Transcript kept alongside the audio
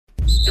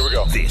Here we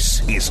go.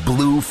 This is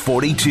Blue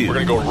 42. We're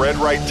going to go red,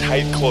 right,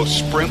 tight, close,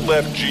 sprint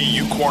left,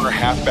 GU corner,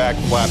 halfback,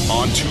 flat,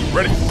 on 2.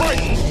 Ready,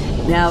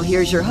 right. Now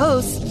here's your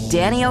hosts,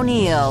 Danny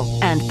O'Neill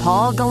and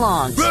Paul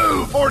Gallant.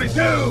 Blue 42!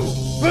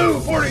 Blue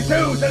 42!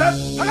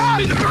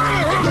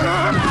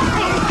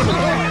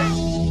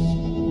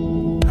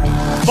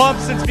 Bump,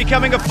 since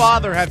becoming a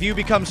father, have you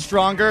become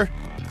stronger?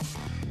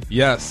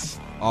 Yes.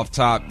 Off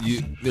top,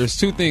 there's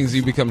two things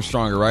you become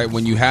stronger, right?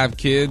 When you have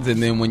kids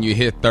and then when you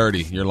hit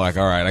 30, you're like,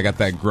 all right, I got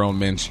that grown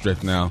man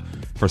strength now.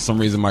 For some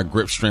reason, my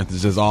grip strength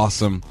is just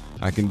awesome.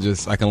 I can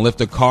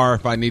lift a car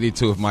if I needed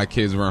to if my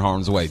kids were in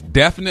harm's way.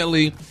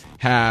 Definitely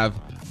have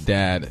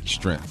dad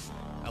strength.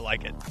 I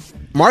like it.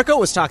 Marco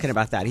was talking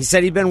about that. He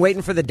said he'd been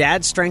waiting for the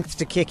dad strength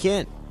to kick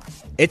in.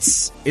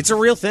 It's a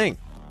real thing.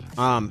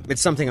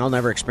 It's something I'll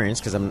never experience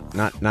because I'm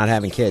not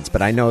having kids.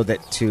 But I know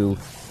that to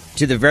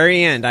the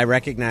very end, I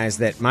recognize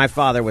that my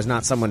father was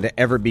not someone to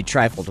ever be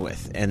trifled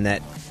with, and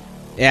that,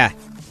 yeah,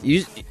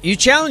 you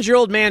challenge your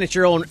old man at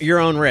your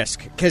own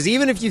risk. Because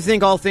even if you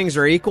think all things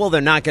are equal, they're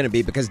not going to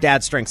be, because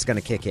dad strength's going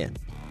to kick in.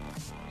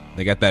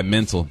 They got that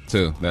mental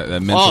too. That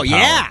mental. Oh power.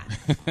 yeah,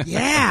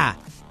 yeah,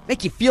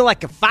 make you feel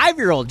like a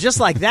 5-year-old, just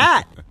like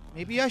that.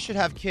 Maybe I should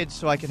have kids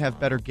so I can have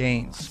better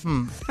gains.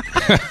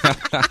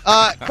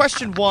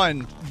 Question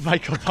 1,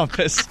 Michael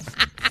Bumpus.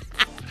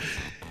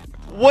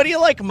 What do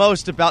you like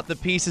most about the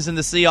pieces in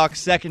the Seahawks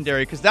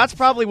secondary? Because that's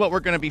probably what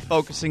we're going to be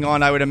focusing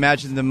on, I would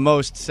imagine, the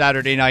most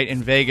Saturday night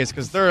in Vegas,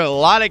 because there are a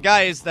lot of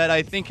guys that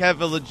I think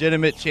have a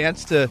legitimate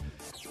chance to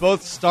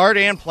both start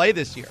and play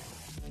this year.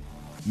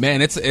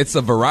 Man, it's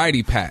a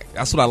variety pack.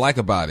 That's what I like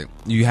about it.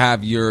 You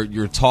have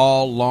your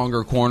tall,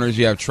 longer corners.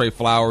 You have Trey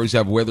Flowers. You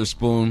have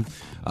Witherspoon.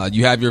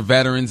 You have your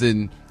veterans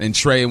in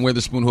Trey and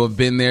Witherspoon who have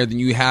been there. Then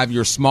you have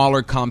your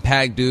smaller,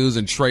 compact dudes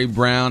and Trey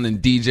Brown and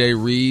DJ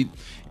Reed.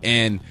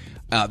 And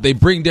they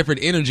bring different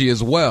energy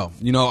as well.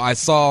 You know, I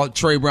saw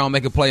Trey Brown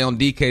make a play on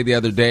DK the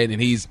other day,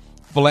 and he's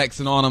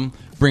flexing on him,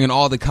 bringing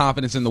all the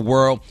confidence in the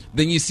world.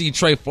 Then you see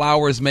Trey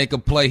Flowers make a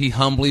play. He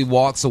humbly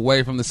walks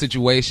away from the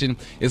situation.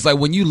 It's like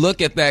when you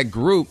look at that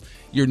group,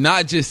 you're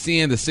not just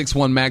seeing the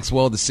 6'1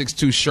 Maxwell, the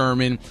 6'2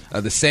 Sherman,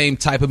 the same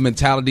type of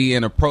mentality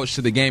and approach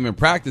to the game in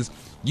practice.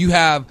 You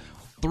have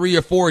 3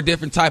 or 4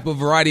 different type of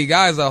variety of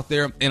guys out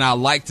there, and I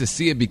like to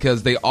see it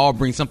because they all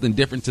bring something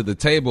different to the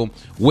table,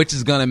 which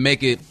is going to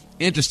make it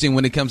interesting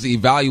when it comes to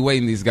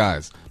evaluating these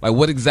guys. Like,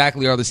 what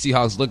exactly are the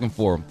Seahawks looking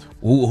for?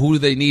 Who do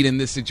they need in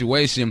this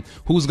situation?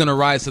 Who's going to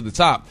rise to the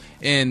top?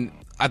 And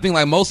I think,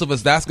 like most of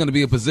us, that's going to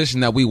be a position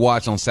that we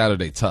watch on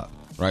Saturday tough,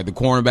 right? The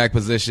cornerback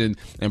position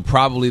and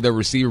probably the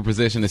receiver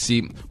position to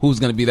see who's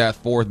going to be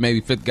that 4th, maybe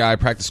 5th guy,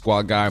 practice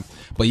squad guy.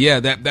 But,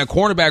 yeah, that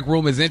cornerback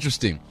room is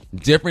interesting.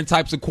 Different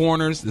types of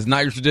corners. It's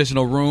not your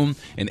traditional room,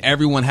 and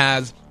everyone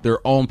has their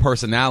own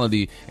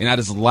personality, and I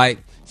just like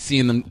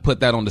seeing them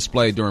put that on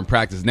display during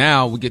practice.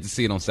 Now we get to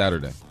see it on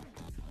Saturday.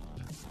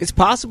 It's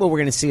possible we're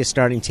going to see a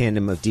starting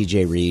tandem of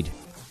DJ Reed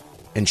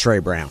and Trey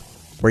Brown,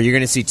 where you're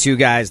going to see 2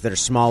 guys that are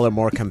smaller,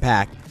 more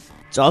compact.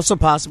 It's also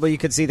possible you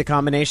could see the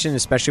combination,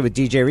 especially with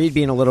DJ Reed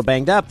being a little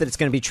banged up, that it's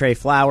going to be Trey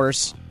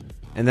Flowers,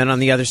 and then on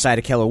the other side,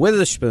 Ahkello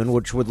Witherspoon,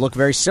 which would look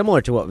very similar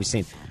to what we've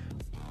seen.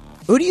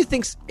 Who do you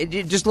think's,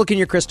 just look in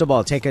your crystal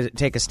ball, take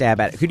a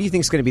stab at it. Who do you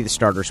think is going to be the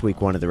starters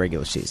week 1 of the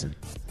regular season?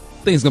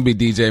 I think it's going to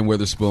be DJ and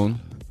Witherspoon.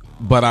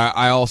 But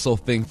I also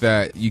think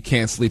that you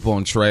can't sleep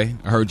on Trey.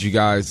 I heard you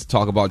guys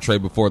talk about Trey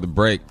before the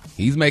break.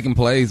 He's making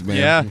plays, man.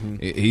 Yeah.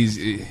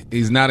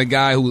 He's not a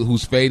guy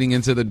who's fading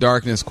into the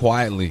darkness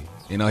quietly.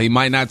 You know, he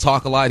might not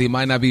talk a lot. He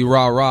might not be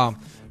rah-rah.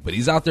 But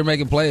he's out there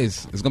making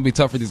plays. It's going to be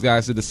tough for these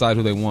guys to decide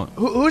who they want.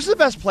 Who's the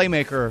best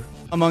playmaker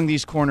among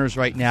these corners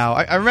right now?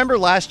 I remember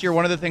last year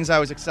one of the things I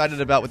was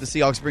excited about with the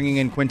Seahawks bringing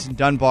in Quinton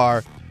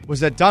Dunbar was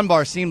that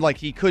Dunbar seemed like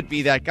he could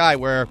be that guy,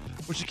 where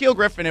with Shaquille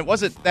Griffin, it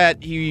wasn't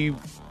that he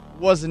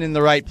wasn't in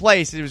the right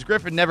place. It was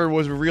Griffin never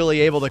was really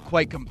able to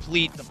quite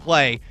complete the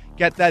play,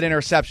 get that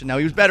interception. Now,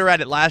 he was better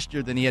at it last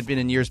year than he had been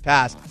in years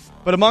past.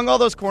 But among all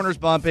those corners,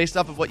 Bump, based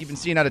off of what you've been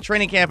seeing out of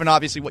training camp and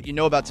obviously what you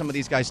know about some of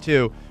these guys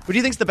too, who do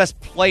you think is the best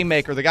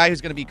playmaker, the guy who's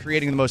going to be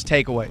creating the most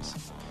takeaways?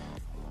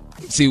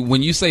 See,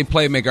 when you say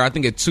playmaker, I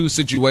think of 2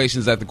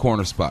 situations at the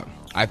corner spot.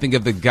 I think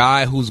of the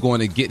guy who's going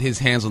to get his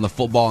hands on the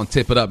football and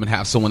tip it up and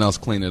have someone else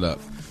clean it up.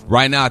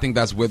 Right now, I think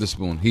that's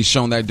Witherspoon. He's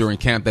shown that during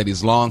camp that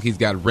he's long, he's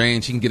got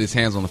range, he can get his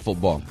hands on the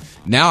football.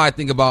 Now I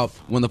think about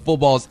when the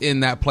football's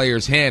in that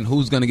player's hand,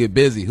 who's going to get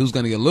busy, who's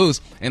going to get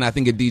loose, and I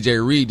think of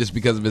DJ Reed just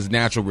because of his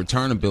natural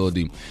return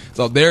ability.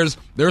 So there's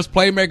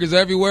playmakers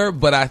everywhere,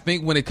 but I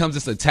think when it comes to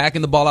just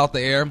attacking the ball out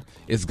the air,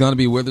 it's going to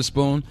be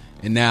Witherspoon.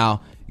 And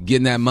now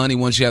getting that money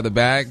once you have the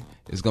bag,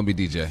 it's going to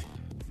be DJ.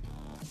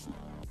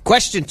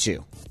 Question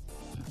 2.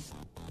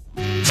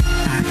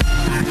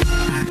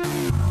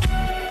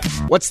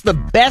 What's the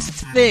best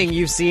thing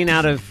you've seen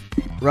out of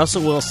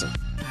Russell Wilson?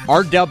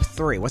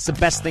 RW3. What's the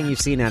best thing you've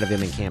seen out of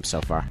him in camp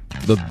so far?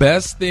 The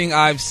best thing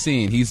I've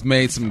seen, he's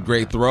made some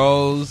great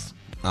throws.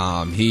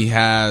 He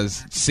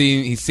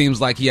seems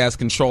like he has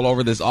control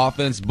over this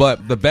offense.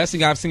 But the best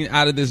thing I've seen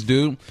out of this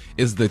dude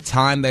is the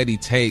time that he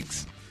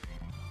takes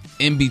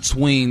in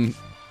between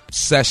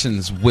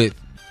sessions with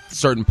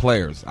certain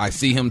players. I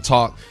see him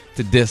talk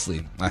to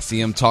Disley. I see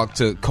him talk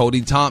to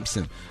Cody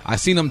Thompson. I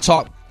seen him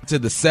talk to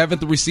the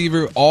 7th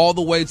receiver all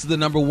the way to the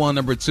number 1,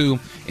 number 2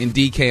 in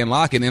DK and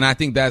Lockett, and I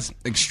think that's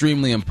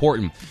extremely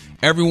important.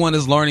 Everyone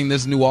is learning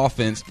this new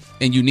offense,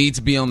 and you need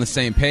to be on the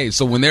same page.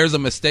 So when there's a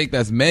mistake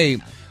that's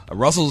made,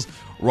 Russell's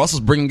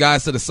bringing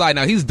guys to the side.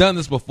 Now, he's done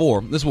this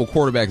before. This is what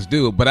quarterbacks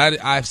do, but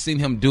I've seen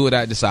him do it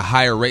at just a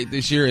higher rate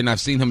this year, and I've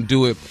seen him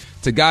do it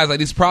to guys like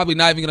he's probably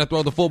not even going to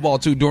throw the football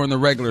to during the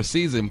regular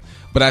season,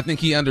 but I think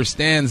he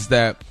understands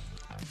that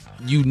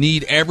you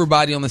need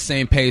everybody on the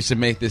same page to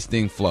make this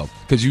thing flow,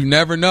 because you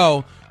never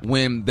know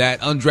when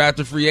that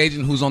undrafted free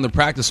agent who's on the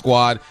practice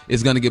squad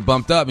is going to get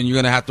bumped up, and you're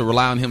going to have to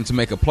rely on him to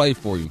make a play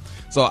for you.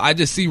 So I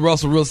just see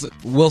Russell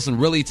Wilson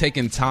really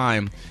taking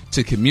time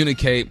to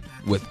communicate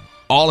with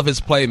all of his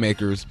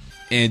playmakers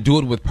and do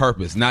it with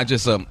purpose, not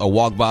just a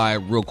walk by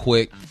real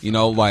quick,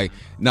 like,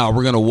 no,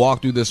 we're going to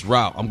walk through this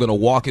route. I'm going to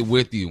walk it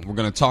with you. We're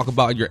going to talk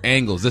about your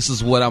angles. This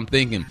is what I'm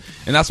thinking.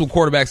 And that's what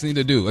quarterbacks need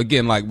to do.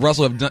 Again, like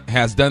Russell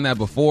has done that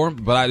before,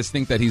 but I just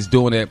think that he's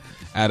doing it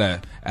at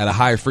a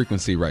higher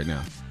frequency right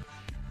now.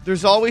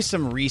 There's always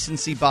some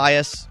recency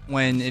bias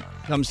when it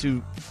comes to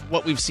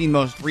what we've seen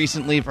most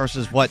recently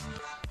versus what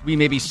we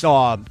maybe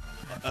saw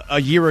a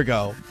year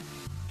ago.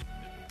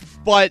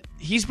 But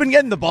he's been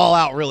getting the ball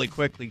out really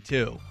quickly,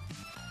 too.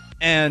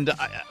 And,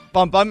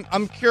 Bump,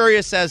 I'm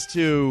curious as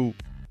to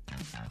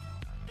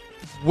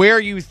where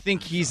you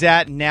think he's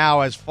at now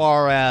as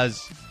far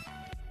as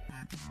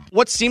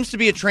what seems to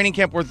be a training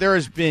camp where there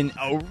has been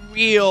a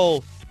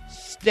real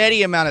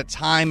steady amount of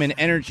time and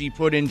energy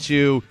put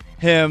into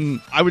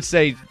him, I would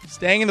say,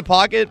 staying in the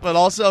pocket, but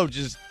also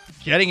just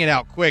getting it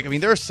out quick. I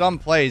mean, there are some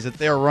plays that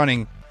they're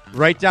running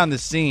right down the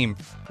seam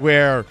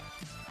where,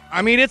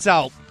 I mean, it's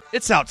out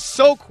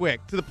so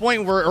quick to the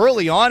point where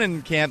early on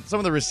in camp, some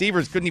of the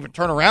receivers couldn't even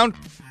turn around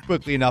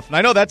quickly enough. And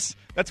I know that's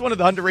one of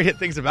the underrated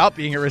things about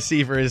being a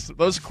receiver is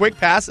those quick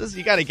passes.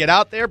 You got to get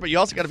out there, but you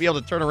also got to be able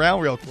to turn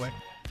around real quick.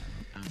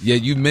 Yeah,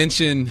 you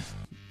mentioned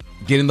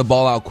getting the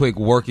ball out quick,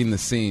 working the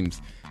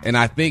seams. And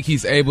I think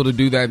he's able to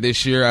do that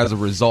this year as a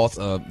result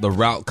of the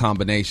route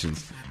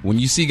combinations. When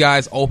you see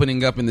guys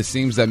opening up in the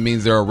seams, that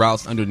means there are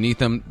routes underneath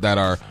them that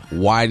are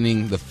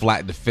widening the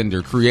flat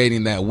defender,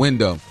 creating that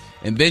window.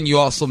 And then you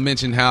also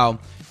mentioned how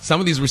some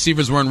of these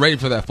receivers weren't ready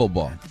for that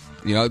football.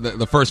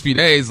 The first few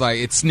days, like,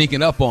 it's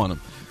sneaking up on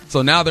them.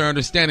 So now they're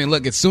understanding,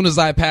 look, as soon as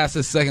I pass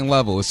this second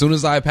level, as soon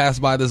as I pass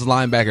by this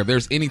linebacker, if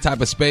there's any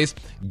type of space,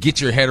 get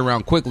your head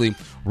around quickly.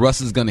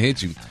 Russ is going to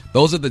hit you.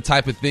 Those are the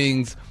type of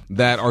things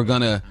that are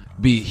going to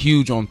be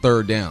huge on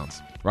third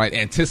downs, right?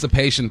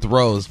 Anticipation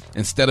throws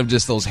instead of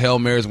just those Hail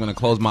Marys, I'm going to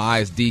close my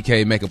eyes,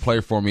 DK, make a play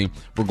for me,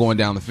 we're going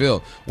down the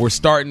field. We're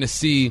starting to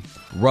see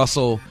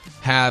Russell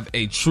have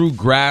a true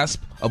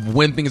grasp of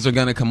when things are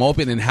going to come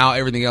open and how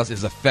everything else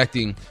is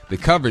affecting the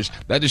coverage.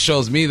 That just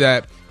shows me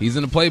that he's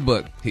in the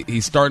playbook.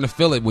 He's starting to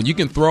feel it. When you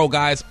can throw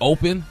guys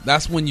open,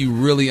 that's when you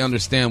really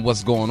understand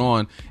what's going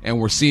on, and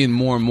we're seeing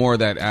more and more of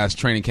that as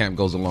training camp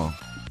goes along.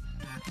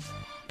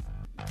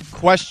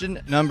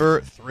 Question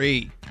number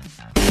 3.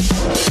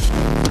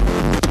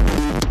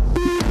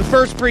 The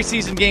first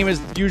preseason game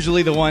is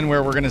usually the one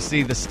where we're going to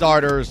see the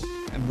starters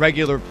and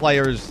regular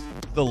players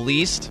the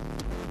least.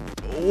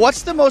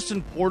 What's the most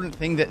important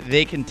thing that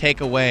they can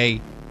take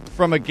away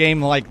from a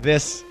game like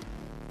this?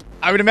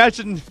 I would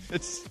imagine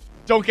it's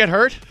don't get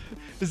hurt.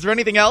 Is there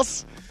anything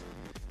else?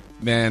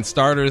 Man,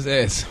 starters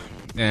is.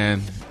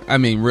 And, I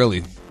mean,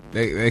 really,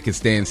 they could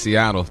stay in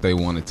Seattle if they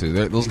wanted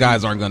to. Those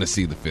guys aren't going to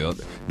see the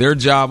field. Their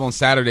job on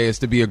Saturday is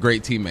to be a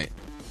great teammate.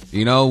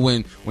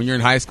 When you're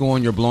in high school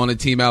and you're blowing a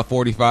team out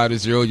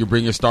 45-0, you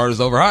bring your starters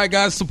over. All right,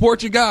 guys,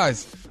 support your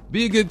guys.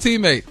 Be a good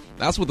teammate.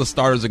 That's what the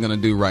starters are going to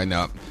do right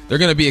now. They're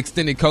going to be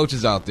extended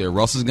coaches out there.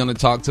 Russ is going to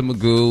talk to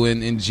Magoo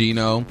and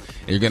Gino.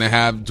 You're going to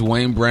have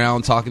Dwayne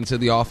Brown talking to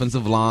the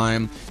offensive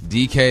line.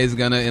 DK is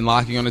going to, and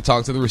Lockie, going to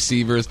talk to the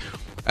receivers.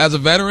 As a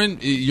veteran,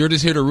 you're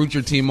just here to root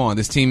your team on.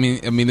 This game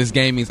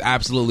means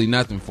absolutely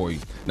nothing for you.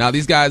 Now,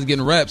 these guys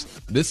getting reps,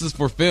 this is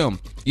for film.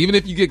 Even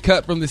if you get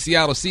cut from the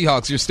Seattle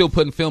Seahawks, you're still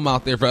putting film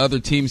out there for other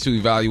teams to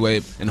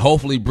evaluate and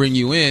hopefully bring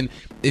you in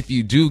if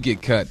you do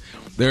get cut.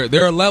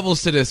 There are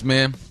levels to this,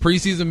 man.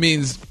 Preseason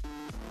means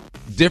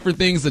different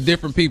things to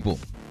different people.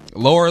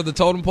 Lower the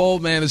totem pole,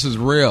 man, this is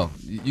real.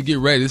 You get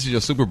ready. This is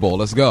your Super Bowl.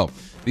 Let's go.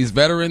 These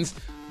veterans,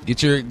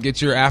 get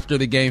your after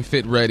the game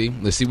fit ready.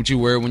 Let's see what you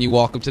wear when you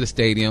walk up to the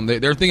stadium. They're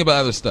thinking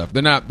about other stuff.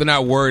 They're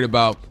not worried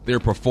about their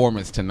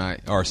performance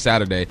tonight or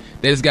Saturday.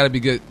 They just got to be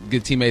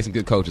good teammates and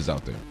good coaches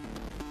out there.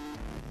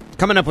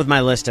 Coming up with my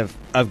list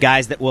of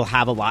guys that will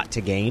have a lot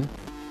to gain.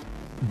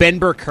 Ben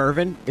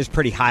Burke-Kirven is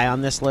pretty high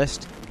on this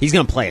list. He's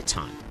going to play a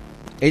ton.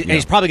 And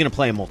he's probably going to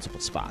play in multiple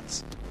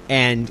spots.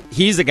 And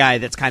he's a guy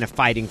that's kind of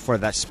fighting for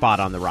that spot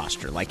on the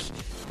roster. Like,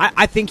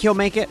 I think he'll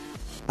make it.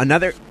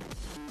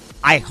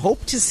 I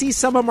hope to see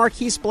some of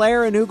Marquise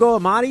Blair and Ugo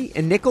Amadi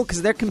and Nickel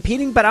because they're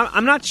competing, but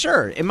I'm not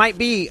sure. It might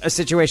be a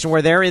situation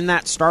where they're in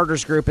that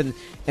starters group and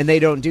they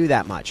don't do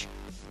that much.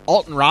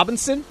 Alton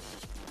Robinson,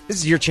 this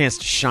is your chance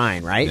to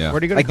shine, right? Yeah. Where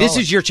do you go to Like, this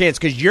college? is your chance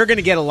because you're going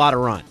to get a lot of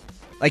run.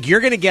 Like,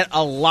 you're going to get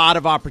a lot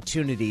of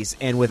opportunities.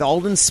 And with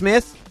Alden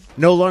Smith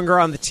no longer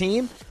on the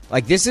team,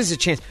 like, this is a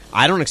chance.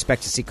 I don't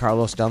expect to see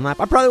Carlos Dunlap.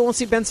 I probably won't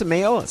see Benson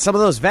Mayo. Some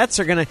of those vets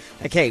are going to,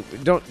 like, hey,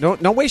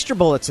 don't waste your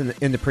bullets in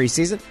the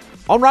preseason.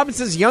 Alden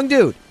Robinson's a young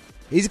dude.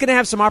 He's going to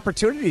have some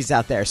opportunities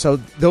out there. So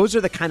those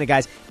are the kind of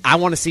guys I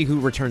want to see who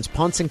returns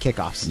punts and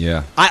kickoffs.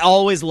 Yeah. I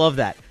always love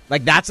that.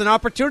 Like, that's an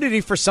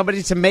opportunity for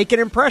somebody to make an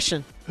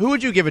impression. Who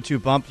would you give it to,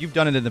 Bump? You've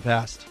done it in the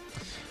past.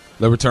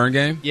 The return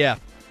game? Yeah.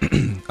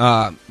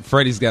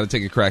 Freddie's got to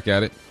take a crack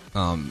at it.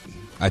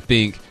 I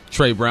think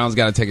Trey Brown's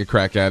got to take a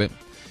crack at it.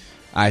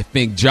 I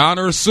think John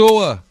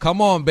Ursua,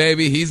 come on,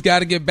 baby. He's got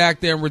to get back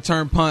there and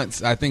return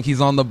punts. I think he's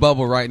on the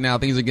bubble right now.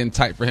 Things are getting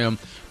tight for him.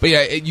 But,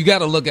 yeah, you got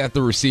to look at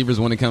the receivers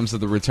when it comes to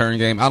the return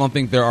game. I don't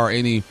think there are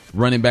any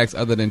running backs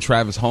other than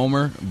Travis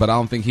Homer, but I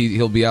don't think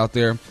he'll be out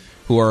there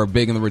who are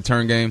big in the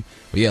return game.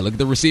 But, yeah, look at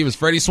the receivers.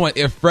 Freddie Swain,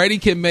 if Freddie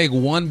can make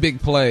one big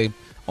play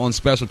on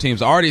special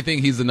teams, I already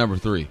think he's the number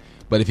 3.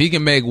 But if he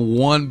can make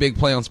one big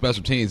play on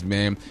special teams,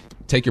 man,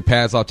 take your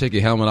pads off, take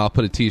your helmet off,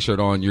 put a T-shirt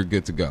on, you're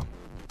good to go.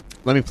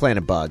 Let me plant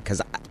a bug because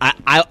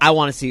I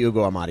want to see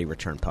Ugo Amadi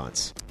return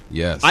punts.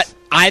 Yes.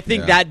 I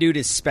think that dude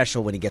is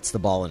special when he gets the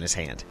ball in his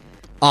hand.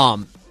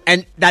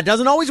 And that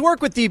doesn't always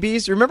work with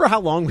DBs. Remember how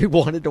long we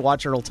wanted to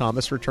watch Earl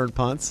Thomas return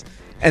punts?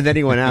 And then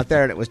he went out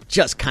there and it was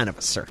just kind of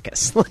a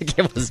circus. Like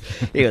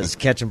he was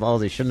catching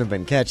balls he shouldn't have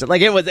been catching.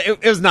 Like it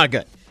was not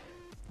good.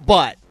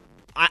 But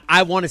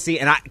I want to see,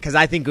 and because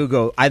I think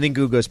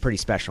Ugo's pretty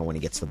special when he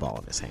gets the ball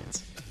in his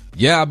hands.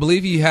 Yeah, I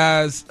believe he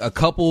has a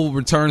couple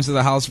returns to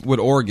the house with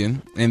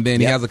Oregon, and then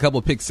he has a couple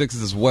of pick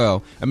sixes as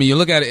well. I mean, you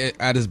look at it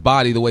at his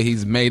body, the way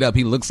he's made up,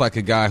 he looks like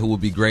a guy who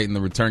would be great in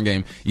the return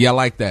game. Yeah, I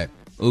like that.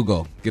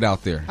 Ugo, get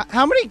out there.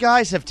 How many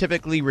guys have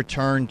typically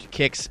returned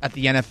kicks at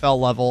the NFL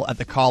level, at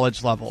the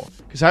college level?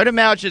 Because I would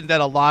imagine that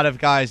a lot of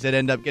guys that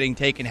end up getting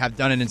taken have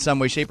done it in some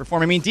way, shape, or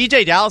form. I mean,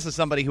 DJ Dallas is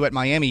somebody who at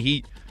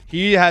Miami,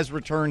 he has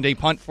returned a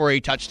punt for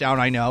a touchdown,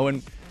 I know,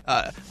 and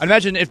I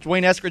imagine if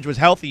Dwayne Eskridge was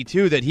healthy,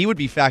 too, that he would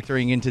be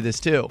factoring into this,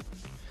 too.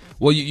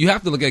 Well, you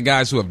have to look at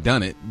guys who have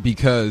done it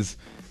because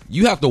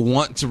you have to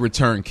want to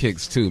return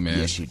kicks, too, man.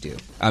 Yes, you do.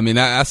 I mean,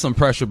 that's some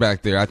pressure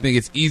back there. I think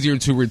it's easier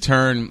to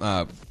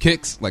return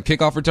kicks, like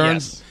kickoff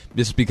returns,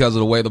 just because of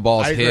the way the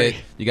ball's hit.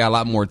 You got a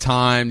lot more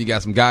time. You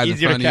got some guys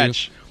easier in front to of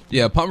catch. you.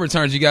 Yeah, punt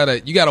returns, you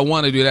gotta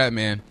want to do that,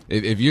 man.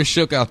 If you're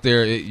shook out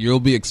there, you'll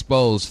be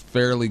exposed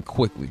fairly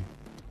quickly.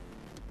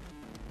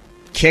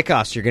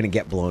 Kickoffs, you're going to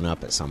get blown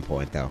up at some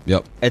point, though.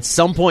 Yep. At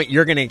some point,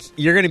 you're going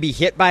to be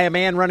hit by a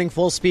man running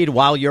full speed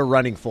while you're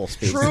running full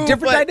speed. True, it's a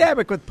different but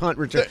dynamic with punt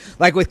return.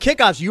 Like with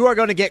kickoffs, you are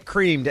going to get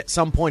creamed at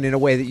some point in a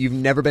way that you've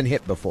never been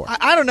hit before.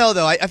 I don't know,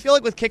 though. I feel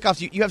like with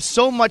kickoffs, you have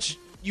so much.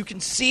 You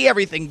can see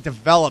everything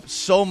develop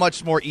so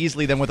much more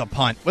easily than with a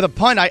punt. With a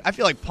punt, I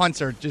feel like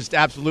punts are just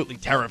absolutely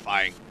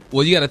terrifying.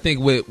 Well, you got to think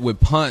with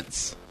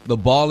punts, the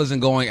ball isn't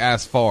going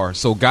as far,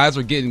 so guys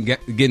are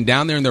getting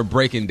down there and they're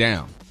breaking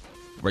down.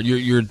 Right,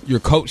 you're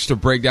coached to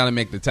break down and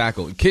make the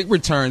tackle. Kick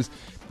returns,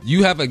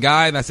 you have a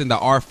guy that's in the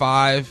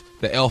R5,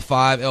 the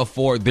L5,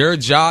 L4. Their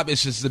job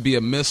is just to be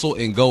a missile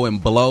and go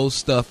and blow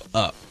stuff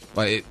up.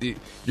 Like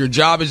your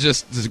job is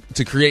just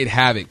to create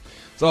havoc.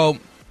 So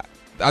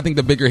I think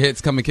the bigger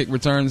hits come in kick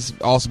returns,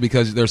 also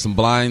because there's some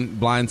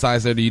blind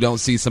sides there that you don't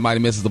see. Somebody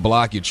misses the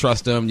block, you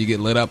trust them, you get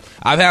lit up.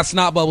 I've had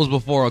snot bubbles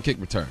before on kick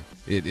return.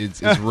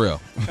 It's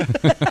real.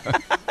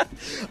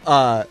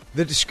 The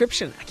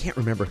description, I can't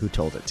remember who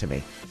told it to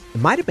me. It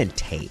might have been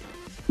Tate,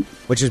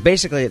 which is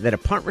basically that a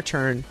punt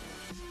return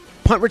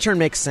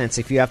makes sense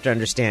if you have to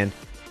understand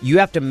you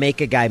have to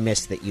make a guy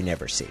miss that you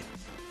never see.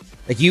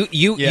 Like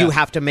you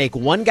have to make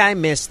one guy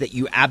miss that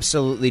you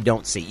absolutely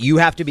don't see. You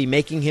have to be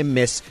making him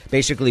miss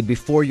basically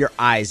before your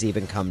eyes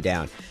even come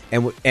down.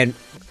 And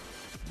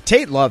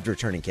Tate loved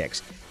returning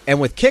kicks. And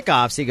with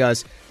kickoffs, he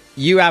goes,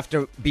 you have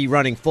to be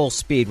running full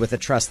speed with the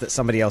trust that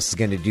somebody else is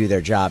going to do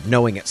their job,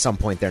 knowing at some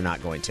point they're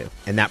not going to.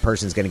 And that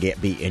person's going to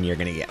get beat and you're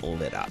going to get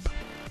lit up.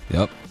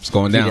 Yep, it's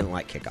going down. He didn't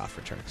like kickoff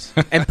returns.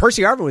 And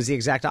Percy Harvin was the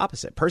exact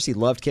opposite. Percy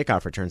loved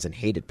kickoff returns and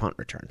hated punt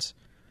returns.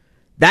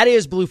 That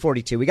is Blue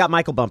 42. We got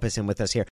Michael Bumpus in with us here.